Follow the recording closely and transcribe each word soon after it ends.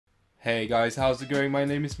Hey guys, how's it going? My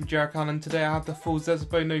name is Majerecarn and today I have the full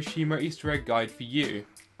Zetsubou no Shima Easter egg guide for you.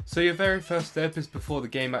 So your very first step is before the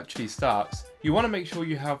game actually starts. You want to make sure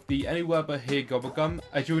you have the Anywhere But Here gobblegum,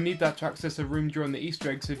 as you will need that to access a room during the Easter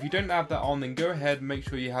egg, so if you don't have that on then go ahead and make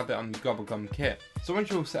sure you have that on the gobblegum kit. So once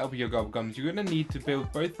you're all set up with your gobblegums, you're going to need to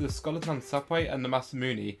build both the skeleton subway and the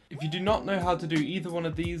mesmerise. If you do not know how to do either one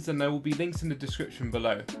of these, then there will be links in the description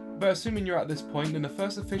below. But assuming you're at this point, then the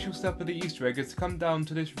first official step of the Easter egg is to come down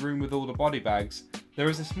to this room with all the body bags. There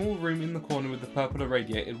is a small room in the corner with the purple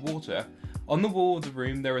irradiated water. On the wall of the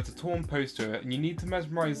room there is a torn poster and you need to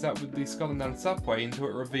mesmerise that with the skeleton subway until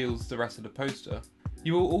it reveals the rest of the poster.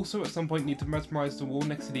 You will also at some point need to mesmerise the wall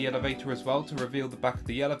next to the elevator as well to reveal the back of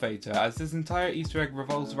the elevator, as this entire Easter egg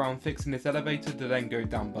revolves around fixing this elevator to then go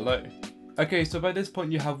down below. Okay, so by this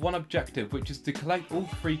point you have one objective, which is to collect all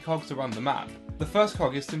 3 cogs around the map. The first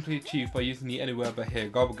cog is simply achieved by using the Anywhere But Here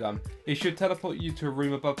gobblegum. It should teleport you to a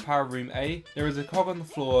room above Power Room A. There is a cog on the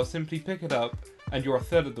floor, simply pick it up and you're a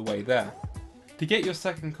third of the way there. To get your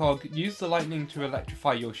second cog, use the lightning to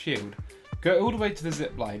electrify your shield. Go all the way to the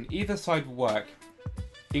zip line, either side will work.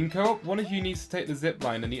 In co-op, one of you needs to take the zip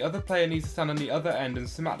line and the other player needs to stand on the other end and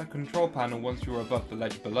smack the control panel once you are above the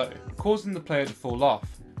ledge below, causing the player to fall off.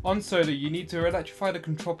 On solo, you need to electrify the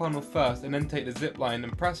control panel first and then take the zip line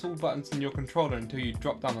and press all buttons in your controller until you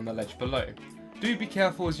drop down on the ledge below. Do be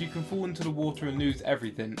careful as you can fall into the water and lose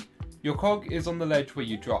everything. Your cog is on the ledge where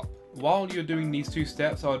you drop. While you're doing these 2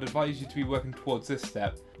 steps, I would advise you to be working towards this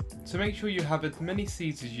step. So make sure you have as many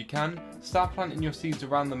seeds as you can, start planting your seeds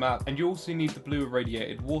around the map, and you also need the blue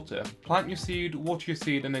irradiated water. Plant your seed, water your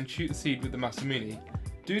seed, and then shoot the seed with the mesmerise.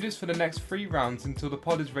 Do this for the next 3 rounds until the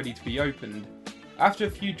pod is ready to be opened. After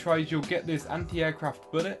a few tries you'll get this anti-aircraft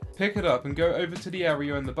bullet, pick it up and go over to the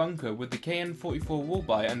area in the bunker with the KN-44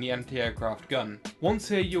 wallby and the anti-aircraft gun. Once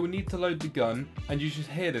here you'll need to load the gun and you should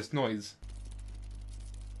hear this noise.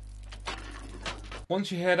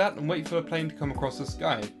 Once you hear that, then wait for the plane to come across the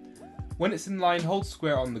sky. When it's in line, hold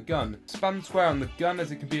square on the gun. Spam square on the gun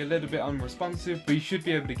as it can be a little bit unresponsive, but you should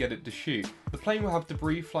be able to get it to shoot. The plane will have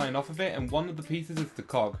debris flying off of it and one of the pieces is the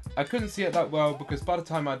cog. I couldn't see it that well because by the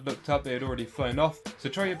time I'd looked up it had already flown off, so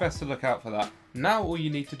try your best to look out for that. Now all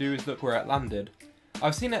you need to do is look where it landed.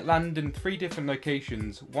 I've seen it land in 3 different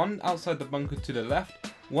locations, one outside the bunker to the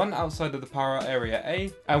left, one outside of the power area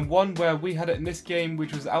A, and one where we had it in this game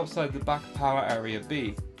which was outside the back power area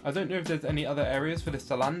B. I don't know if there's any other areas for this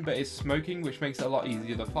to land, but it's smoking which makes it a lot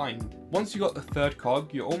easier to find. Once you got the 3rd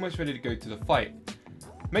cog, you're almost ready to go to the fight.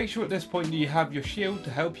 Make sure at this point that you have your shield to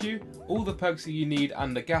help you, all the perks that you need,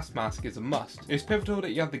 and the gas mask is a must. It's pivotal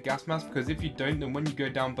that you have the gas mask because if you don't, then when you go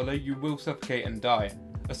down below you will suffocate and die.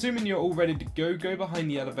 Assuming you're all ready to go behind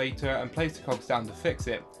the elevator and place the cogs down to fix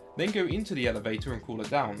it. Then go into the elevator and cool it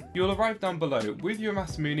down. You'll arrive down below. With your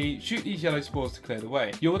mesmerise, shoot these yellow spores to clear the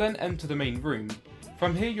way. You'll then enter the main room.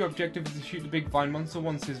 From here your objective is to shoot the big vine monster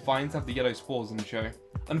once his vines have the yellow spores on the show.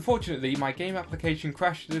 Unfortunately my game application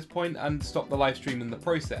crashed at this point and stopped the live stream in the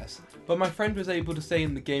process, but my friend was able to stay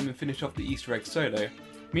in the game and finish off the Easter egg solo,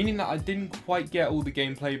 meaning that I didn't quite get all the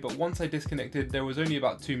gameplay, but once I disconnected there was only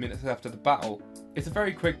about 2 minutes left of the battle. It's a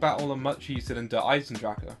very quick battle and much easier than the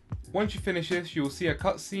Eisendrache. Once you finish this, you will see a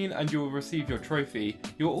cutscene and you will receive your trophy.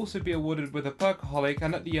 You will also be awarded with a perkaholic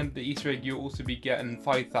and at the end of the Easter egg you will also be getting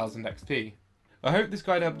 5000 XP. I hope this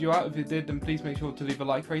guide helped you out. If it did, then please make sure to leave a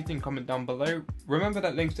like rating and comment down below. Remember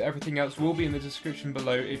that links to everything else will be in the description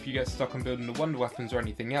below if you get stuck on building the wonder weapons or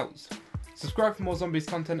anything else. Subscribe for more zombies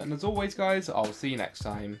content and as always guys, I'll see you next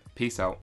time. Peace out.